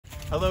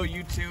Hello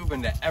YouTube,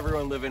 and to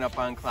everyone living up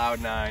on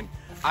Cloud 9.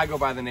 I go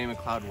by the name of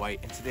Cloud White,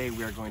 and today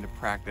we are going to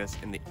practice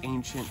in the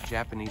ancient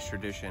Japanese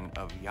tradition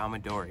of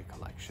Yamadori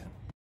collection.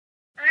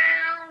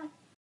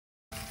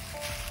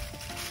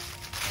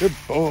 Good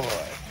boy.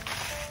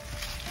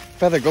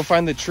 Feather, go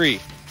find the tree.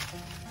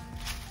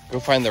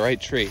 Go find the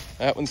right tree.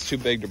 That one's too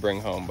big to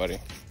bring home, buddy.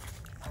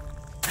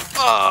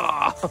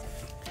 Oh!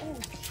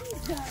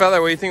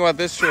 Feather, what do you think about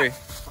this tree?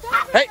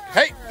 Hey,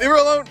 hey, leave her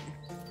alone.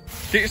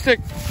 Get your stick.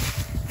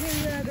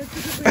 Yeah,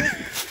 that's a good one.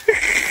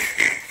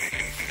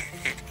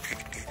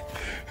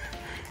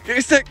 Get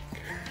your stick.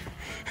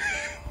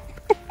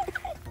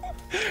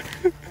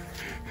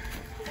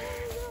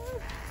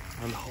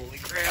 On the holy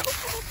grail.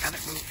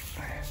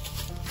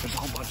 There's a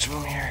whole bunch of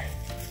them here.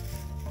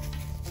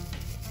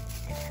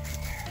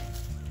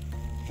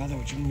 Feather,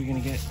 which one are we gonna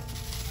get?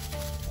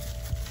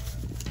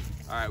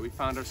 All right, we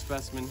found our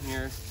specimen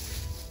here.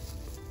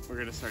 We're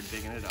gonna start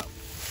digging it up.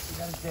 We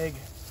gotta dig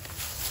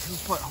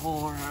 2-foot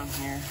hole around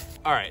here.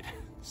 All right,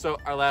 so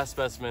our last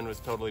specimen was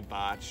totally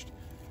botched.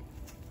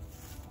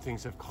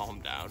 Things have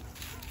calmed down.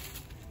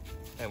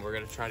 And we're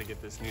gonna try to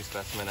get this new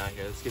specimen out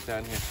here. Let's get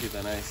down here, see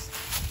the nice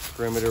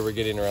perimeter we're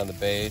getting around the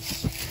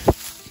base.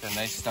 Got a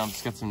nice stump,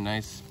 it's got some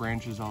nice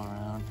branches all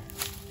around.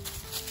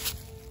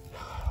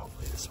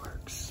 Hopefully this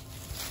works.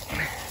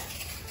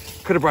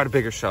 Could have brought a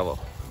bigger shovel.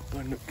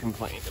 Wouldn't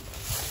complain about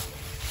it.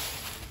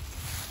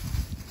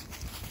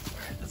 All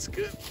right, that's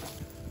good.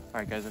 All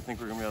right, guys, I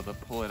think we're gonna be able to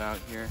pull it out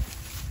here.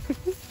 Get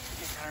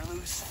her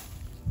loose.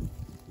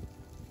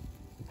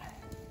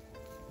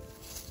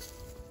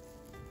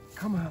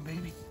 Come on,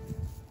 baby.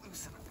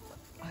 Loosen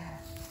up.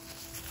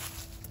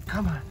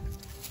 Come on.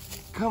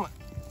 Come on.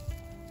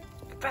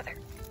 Feather.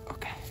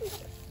 Okay.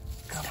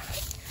 Come on.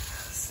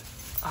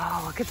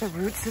 Oh, look at the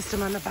root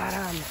system on the bottom.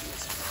 Look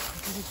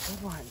at a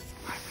good one.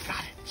 All right, we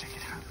got it. Check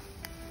it out.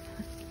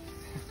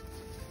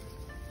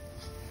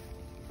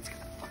 Let's get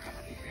the fuck out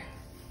of here.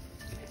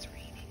 It's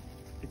raining.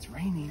 It's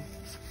raining.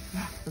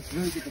 Yeah, let's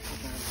really get the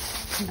fuck out of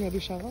here. Can you grab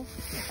your shovel?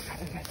 Yeah, I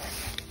got it right there.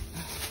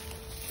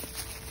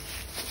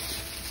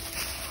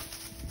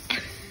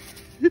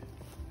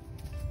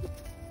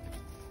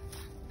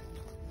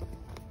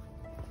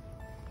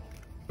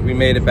 We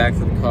made it back to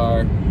the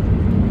car.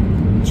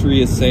 The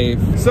tree is safe.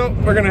 So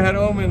we're gonna head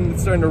home, and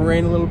it's starting to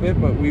rain a little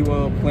bit, but we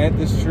will plant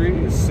this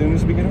tree as soon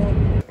as we get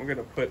home. I'm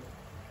gonna put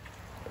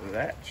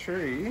that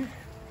tree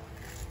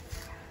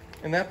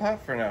in that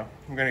pot for now.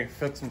 I'm gonna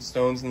fit some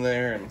stones in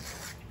there and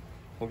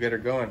we'll get her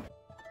going.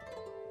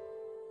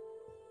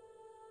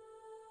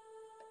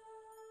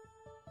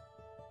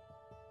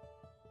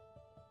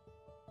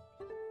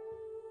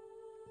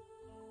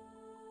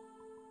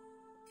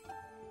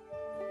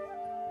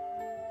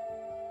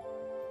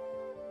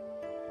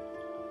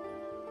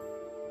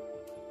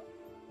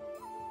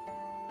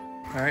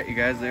 All right, you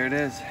guys, there it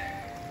is.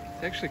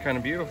 It's actually kind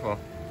of beautiful.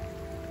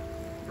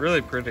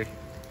 Really pretty.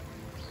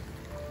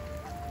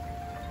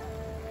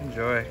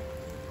 Enjoy.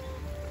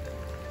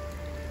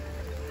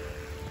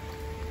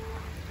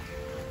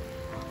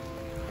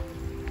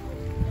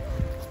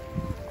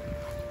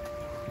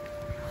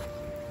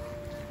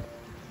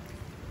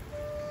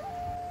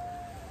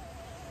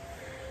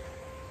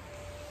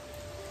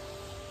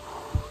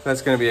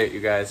 That's gonna be it, you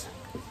guys.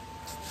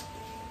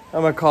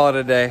 I'm gonna call it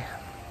a day.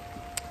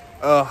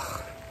 Ugh.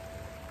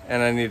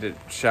 And I need to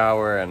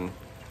shower. And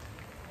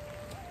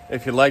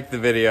if you liked the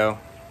video,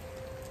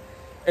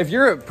 if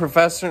you're a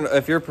professional,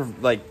 if you're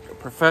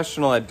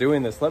professional at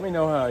doing this, let me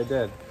know how I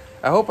did.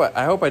 I hope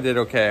I did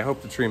okay. I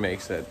hope the tree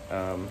makes it.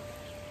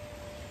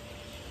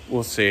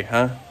 We'll see,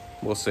 huh?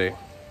 We'll see.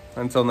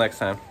 Until next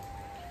time,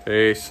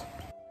 peace.